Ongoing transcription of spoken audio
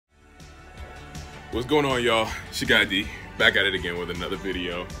What's going on, y'all? It's your guy D, back at it again with another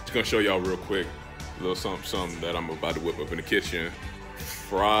video. Just gonna show y'all real quick a little something that I'm about to whip up in the kitchen.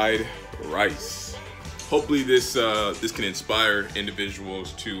 Fried rice. Hopefully this can inspire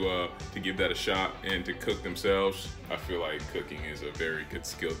individuals to give that a shot and to cook themselves. I feel like cooking is a very good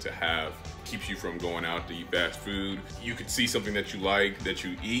skill to have. Keeps you from going out to eat fast food. You could see something that you like, that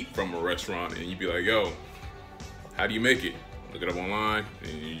you eat from a restaurant, and you'd be like, yo, how do you make it? Look it up online,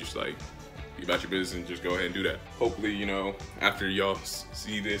 and you just like, be about your business and just go ahead and do that. Hopefully, you know, after y'all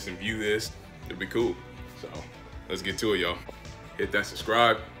see this and view this, it'll be cool. So let's get to it, y'all. Hit that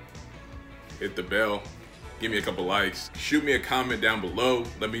subscribe, hit the bell, give me a couple likes, shoot me a comment down below.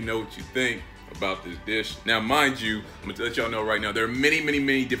 Let me know what you think about this dish. Now, mind you, I'm gonna let y'all know right now, there are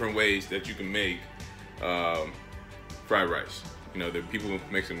many different ways that you can make fried rice. You know, there are people who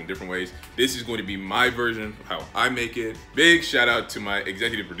make them in different ways. This is going to be my version of how I make it. Big shout out to my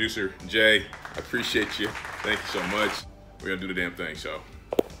executive producer, Jay. I appreciate you. Thank you so much. We're gonna do the damn thing, so.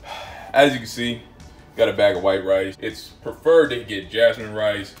 As you can see, got a bag of white rice. It's preferred to get jasmine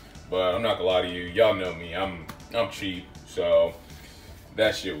rice, but I'm not gonna lie to you. Y'all know me, I'm cheap. So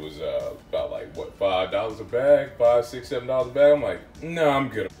that shit was about like, what, $5 a bag? $5, $6, $7 a bag? I'm like, no, I'm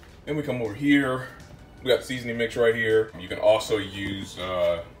good. Then we come over here. We got the seasoning mix right here. You can also use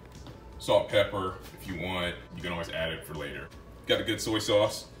salt, pepper if you want. You can always add it for later. Got a good soy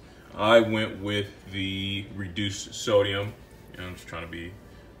sauce. I went with the reduced sodium. You know, I'm just trying to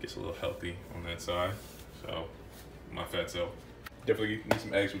gets a little healthy on that side. So, my fat self. Definitely need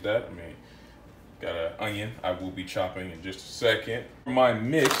some eggs with that. I mean, got an onion I will be chopping in just a second. For my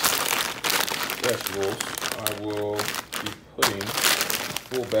mixed vegetables, I will be putting a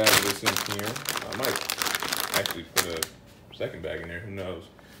full bag of this in here. I might actually put a second bag in there, who knows.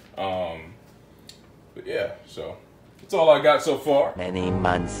 But yeah, so that's all I got so far. Many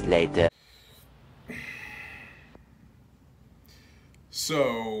months later.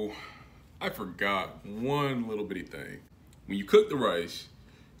 So I forgot one little bitty thing. When you cook the rice,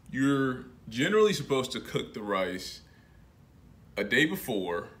 you're generally supposed to cook the rice a day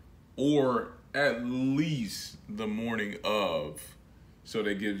before or at least the morning of, so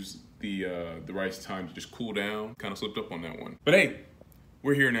that gives the rice time to just cool down. Kind of slipped up on that one. But hey,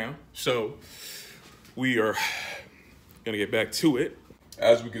 we're here now. So we are gonna get back to it.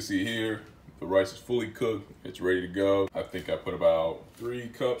 As we can see here, the rice is fully cooked. It's ready to go. I think I put about 3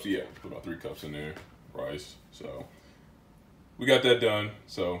 cups. Yeah, put about 3 cups in there, rice. So we got that done.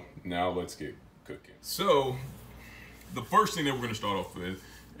 So now let's get cooking. So the first thing that we're gonna start off with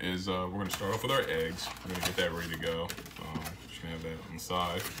is we're gonna start off with our eggs. We're gonna get that ready to go. Just gonna have that on the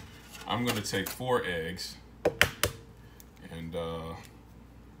side. I'm gonna take 4 eggs, and I'm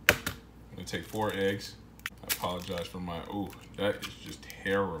gonna take 4 eggs. I apologize for my, ooh, that is just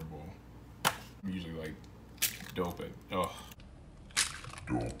terrible. I'm usually like dope it. Oh.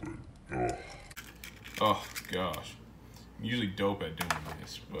 Oh gosh. I'm usually dope at doing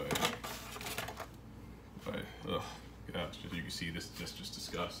this, but oh gosh, as you can see, this is just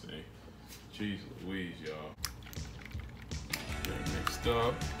disgusting. Jeez Louise, y'all. Get it mixed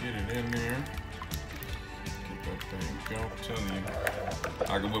up, get it in there. Get that thing going. I'm telling you,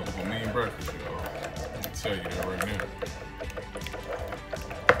 I can whip up a mean breakfast, y'all. I can tell you that right now.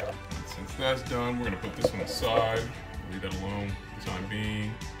 And since that's done, we're gonna put this on the side. Leave that alone for the time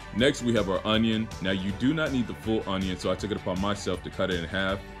being. Next, we have our onion. Now, you do not need the full onion, so I took it upon myself to cut it in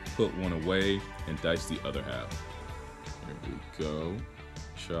half, put one away, and dice the other half. There we go.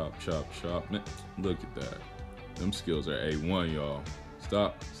 Chop, chop, chop. Look at that. Them skills are A1, y'all.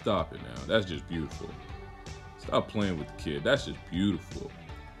 Stop it now. That's just beautiful. Stop playing with the kid. That's just beautiful.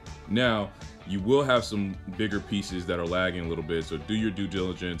 Now, you will have some bigger pieces that are lagging a little bit, so do your due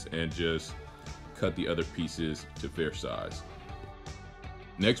diligence and just cut the other pieces to fair size.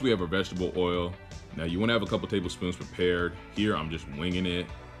 Next, we have our vegetable oil. Now, you want to have a couple tablespoons prepared. Here, I'm just winging it.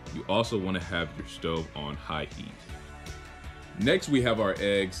 You also want to have your stove on high heat. Next, we have our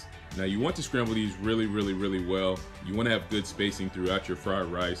eggs. Now, you want to scramble these really well. You want to have good spacing throughout your fried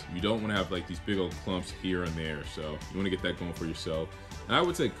rice. You don't want to have like these big old clumps here and there, so you want to get that going for yourself. And I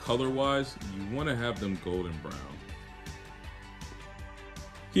would say color-wise, you want to have them golden brown.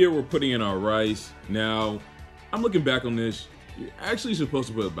 Here, we're putting in our rice. Now, I'm looking back on this. You're actually supposed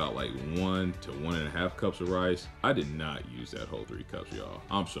to put about like 1 to 1.5 cups of rice. I did not use that whole 3 cups, y'all.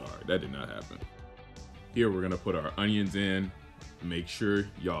 I'm sorry, that did not happen. Here, we're gonna put our onions in. Make sure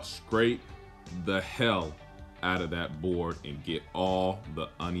y'all scrape the hell out of that board and get all the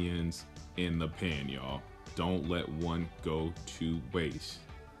onions in the pan, y'all. Don't let one go to waste.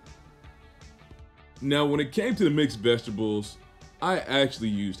 Now, when it came to the mixed vegetables, I actually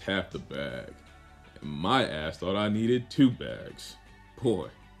used half the bag. My ass thought I needed 2 bags. Boy,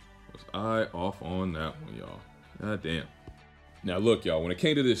 was I off on that one, y'all. God damn. Now look, y'all, when it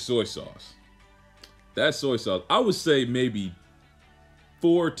came to this soy sauce, that soy sauce, I would say maybe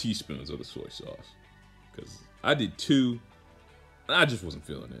 4 teaspoons of the soy sauce. Because I did 2, and I just wasn't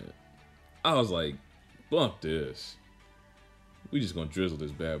feeling it. I was like, bump this. We just gonna drizzle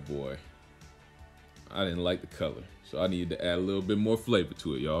this bad boy. I didn't like the color, so I needed to add a little bit more flavor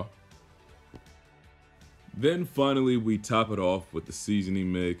to it, y'all. Then finally, we top it off with the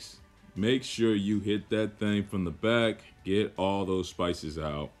seasoning mix. Make sure you hit that thing from the back, get all those spices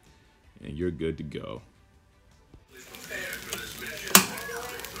out, and you're good to go.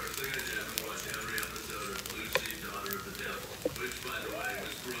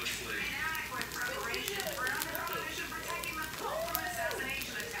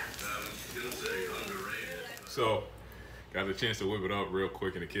 So, got the chance to whip it up real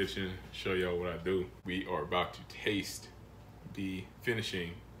quick in the kitchen, show y'all what I do. We are about to taste the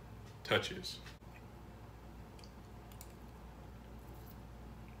finishing touches.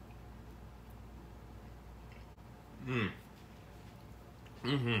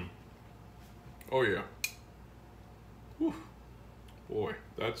 Oh yeah. Whew. Boy,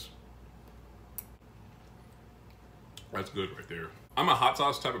 that's good right there. I'm a hot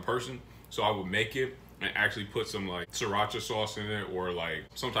sauce type of person, so I would make it and actually put some like sriracha sauce in it or like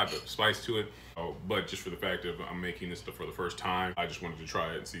some type of spice to it. But just for the fact of I'm making this for the first time, I just wanted to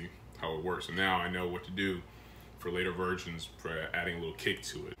try it and see how it works. And now I know what to do for later versions for adding a little kick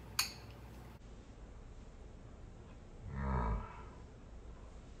to it.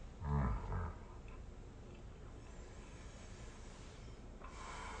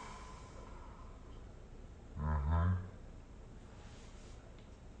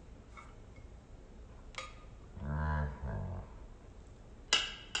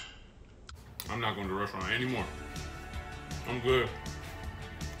 I'm not going to the restaurant anymore. I'm good.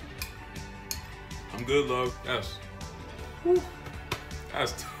 I'm good, love. Yes. Woo.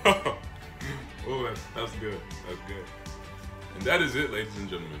 That's tough. Oh, that's good. That's good. And that is it, ladies and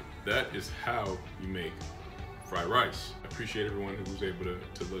gentlemen. That is how you make fried rice. I appreciate everyone who was able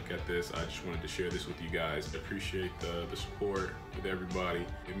to look at this. I just wanted to share this with you guys. I appreciate the support with everybody.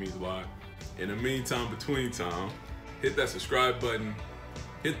 It means a lot. In the meantime, between time, hit that subscribe button,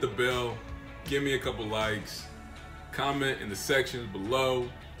 hit the bell, give me a couple likes, comment in the sections below,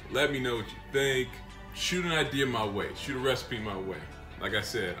 let me know what you think, shoot an idea my way, shoot a recipe my way. Like I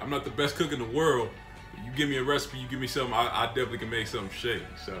said, I'm not the best cook in the world, but you give me a recipe, you give me something, I definitely can make something shake.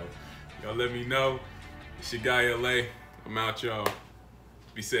 So, y'all let me know. It's your guy LA, I'm out, y'all.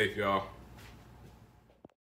 Be safe, y'all.